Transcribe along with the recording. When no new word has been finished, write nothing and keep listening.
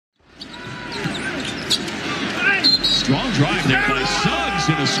Strong drive there by Suggs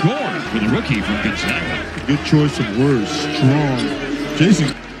and a score for the rookie from Gonzaga. Good choice of words, strong.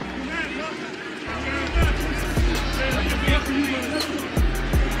 Jason.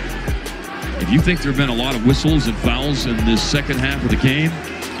 If you think there have been a lot of whistles and fouls in this second half of the game,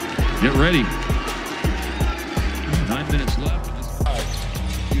 get ready. 9 minutes left.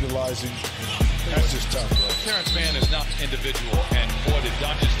 Utilizing, that's just tough. Terrance Mann is not individual, and boy, did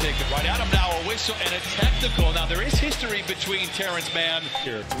Doncic take it right at him. Now a whistle and a technical. Now there is history between Terrance Mann.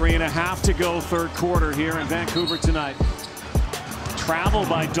 3.5 to go, third quarter here in Vancouver tonight. Travel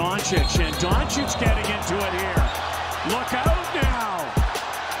by Doncic, and Doncic getting into it here. Look out now.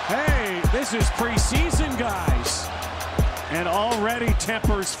 Hey, this is preseason, guys. And already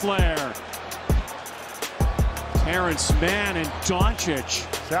tempers flare. Terrance Mann and Doncic.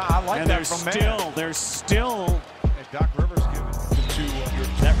 Yeah, I like and that from Mann. They're still. And Doc Rivers given to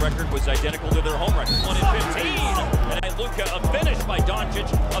that record was identical to their home record. 1 in 15. And Luka, a finish by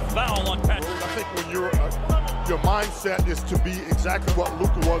Doncic, a foul on Patrick. I think when your mindset is to be exactly what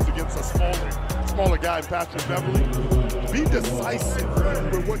Luka was against a smaller guy, Patrick Beverly. Be decisive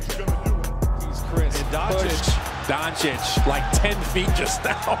with what you're going to do. He's Chris. And Doncic like 10 feet just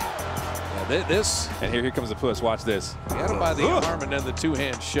now. This, and here comes the push. Watch this. He had him by the arm and then the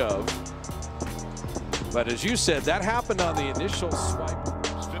two-hand shove. But as you said, that happened on the initial swipe.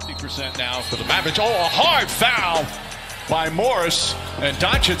 50% now for the Mavericks. Oh, a hard foul by Morris. And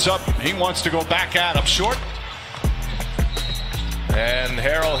Doncic's up. He wants to go back at him short. And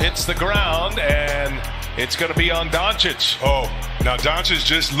Harrel hits the ground, and it's going to be on Doncic. Oh, now Doncic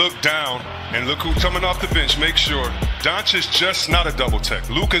just looked down, and look who's coming off the bench. Make sure. Doncic just not a double tech.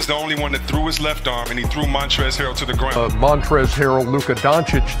 Luka's the only one that threw his left arm, and he threw Montrez Harrel to the ground. Montrez Harrel, Luka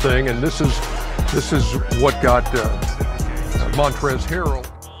Doncic thing, and this is what got Montrez Harrel.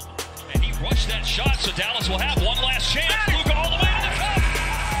 And he rushed that shot, so Dallas will have one last chance. Luka all the way to the cup.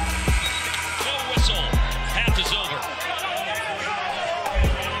 No whistle. Half is over.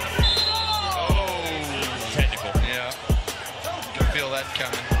 Technical. Yeah. You can feel that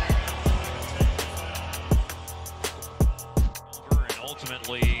coming. And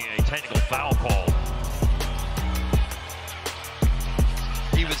ultimately a technical foul call.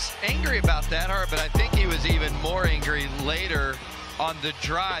 He was angry about that, but I think he was even more angry later on the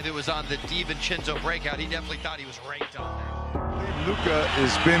drive. It was on the DiVincenzo breakout. He definitely thought he was raked on there. Luka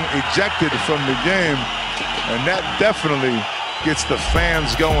has been ejected from the game, and that definitely gets the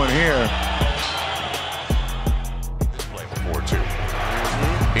fans going here. Play for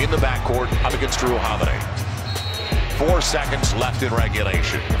 4-2. In the backcourt, up against Drew Holiday. 4 seconds left in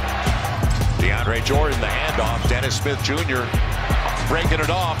regulation. DeAndre Jordan, the handoff. Dennis Smith Jr. breaking it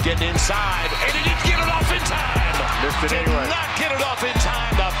off, getting inside, and he didn't get it off in time. Missed it Did anyway. not get it off in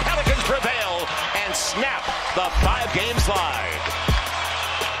time. The Pelicans prevail and snap the 5-game slide.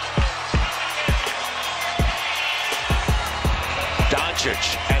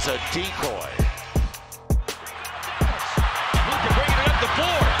 Doncic as a decoy. Luka bringing it up the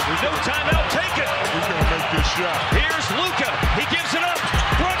floor. No timeout taken. He's going to make this shot. Here's Luka. He gives it up.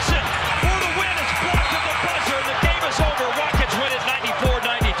 Brunson for the win. It's blocked at the buzzer, and the game is over. Rockets win it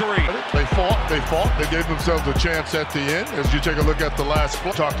 94-93. They fought. They gave themselves a chance at the end. As you take a look at the last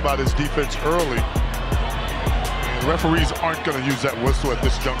play, talked about his defense early. And referees aren't going to use that whistle at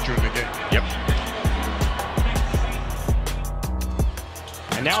this juncture in the game. Yep.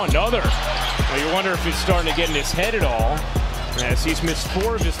 And now another. Well, you wonder if it's starting to get in his head at all, as he's missed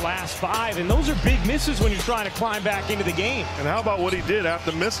 4 of his last 5, and those are big misses when you're trying to climb back into the game. And how about what he did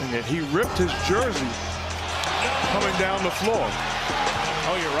after missing it? He ripped his jersey coming down the floor.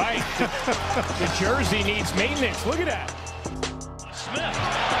 Oh, you're right. The jersey needs maintenance. Look at that. Smith.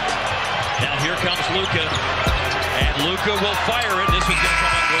 Now here comes Luka, and Luka will fire it. This one's going to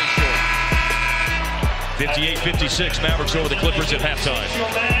come up way short. 58-56, Mavericks over the Clippers at halftime.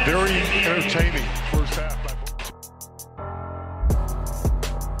 Very entertaining.